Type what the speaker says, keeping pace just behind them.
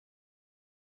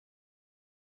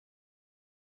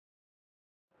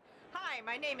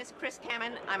Hi, my name is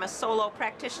Camann. I'm a solo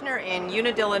practitioner in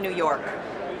Unadilla, New York.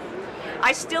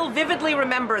 I still vividly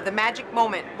remember the magic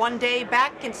moment one day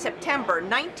back in September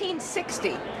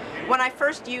 1960 when I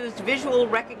first used visual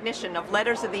recognition of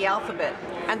letters of the alphabet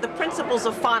and the principles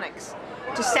of phonics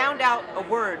to sound out a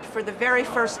word for the very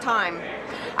first time.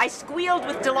 I squealed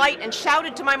with delight and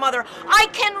shouted to my mother, "I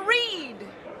can read!"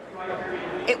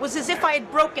 It was as if I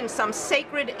had broken some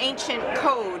sacred ancient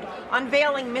code,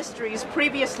 unveiling mysteries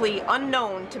previously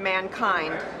unknown to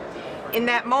mankind. In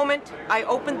that moment, I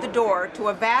opened the door to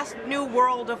a vast new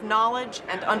world of knowledge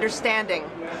and understanding,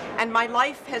 and my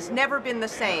life has never been the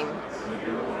same.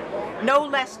 No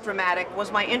less dramatic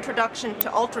was my introduction to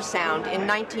ultrasound in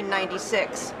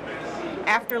 1996.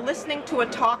 After listening to a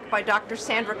talk by Dr.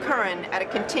 Sandra Curran at a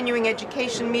continuing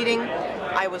education meeting,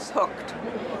 I was hooked,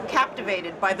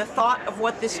 captivated by the thought of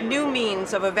what this new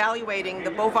means of evaluating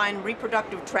the bovine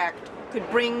reproductive tract could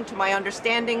bring to my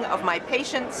understanding of my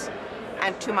patients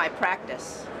and to my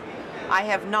practice. I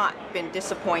have not been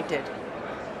disappointed.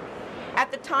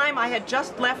 At the time, I had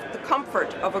just left the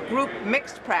comfort of a group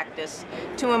mixed practice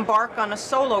to embark on a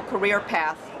solo career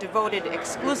path devoted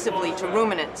exclusively to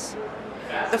ruminants.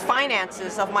 The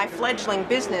finances of my fledgling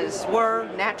business were,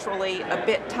 naturally, a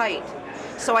bit tight,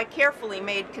 so I carefully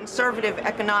made conservative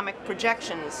economic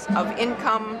projections of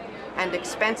income and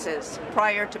expenses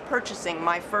prior to purchasing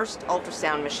my first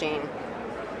ultrasound machine.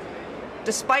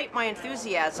 Despite my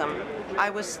enthusiasm, I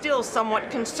was still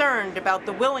somewhat concerned about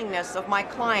the willingness of my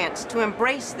clients to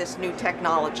embrace this new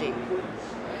technology.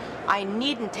 I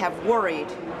needn't have worried.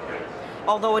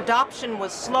 Although adoption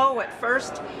was slow at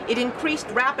first, it increased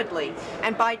rapidly,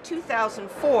 and by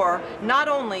 2004, not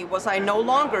only was I no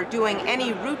longer doing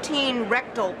any routine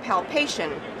rectal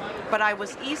palpation, but I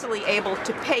was easily able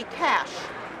to pay cash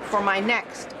for my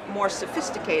next, more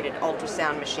sophisticated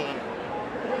ultrasound machine.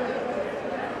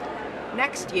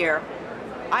 Next year,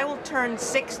 I will turn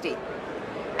 60,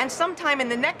 and sometime in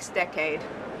the next decade,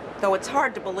 though it's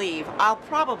hard to believe, I'll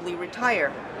probably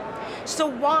retire. So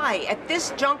why, at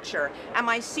this juncture, am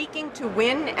I seeking to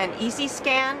win an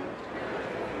Easi-Scan?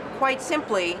 Quite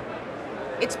simply,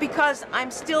 it's because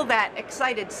I'm still that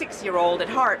excited 6-year-old at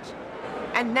heart,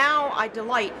 and now I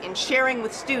delight in sharing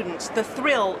with students the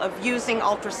thrill of using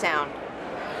ultrasound.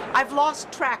 I've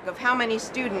lost track of how many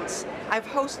students I've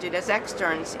hosted as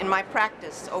externs in my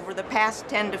practice over the past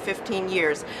 10 to 15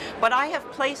 years, but I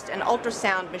have placed an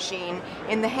ultrasound machine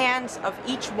in the hands of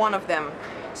each one of them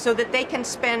so that they can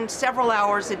spend several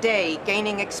hours a day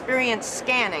gaining experience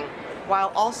scanning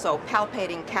while also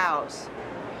palpating cows.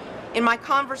 In my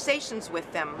conversations with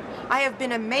them, I have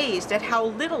been amazed at how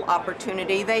little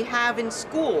opportunity they have in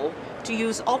school to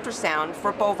use ultrasound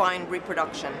for bovine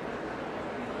reproduction.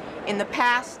 In the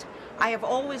past, I have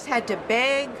always had to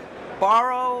beg,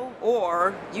 borrow,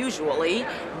 or, usually,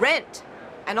 rent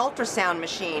an ultrasound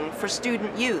machine for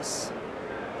student use.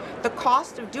 The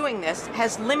cost of doing this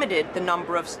has limited the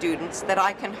number of students that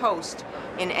I can host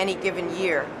in any given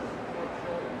year.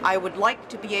 I would like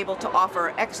to be able to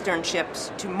offer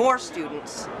externships to more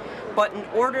students, but in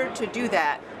order to do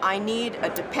that, I need a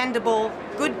dependable,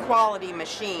 good quality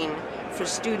machine for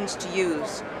students to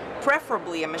use,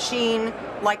 preferably a machine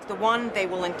like the one they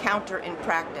will encounter in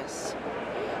practice.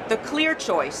 The clear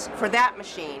choice for that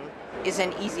machine is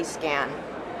an Easi-Scan.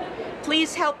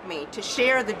 Please help me to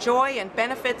share the joy and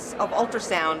benefits of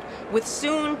ultrasound with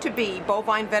soon-to-be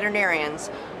bovine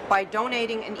veterinarians by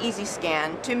donating an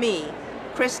Easi-Scan to me,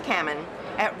 Camann,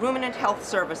 at Ruminant Health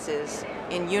Services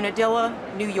in Unadilla,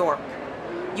 New York.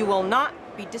 You will not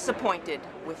be disappointed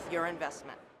with your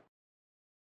investment.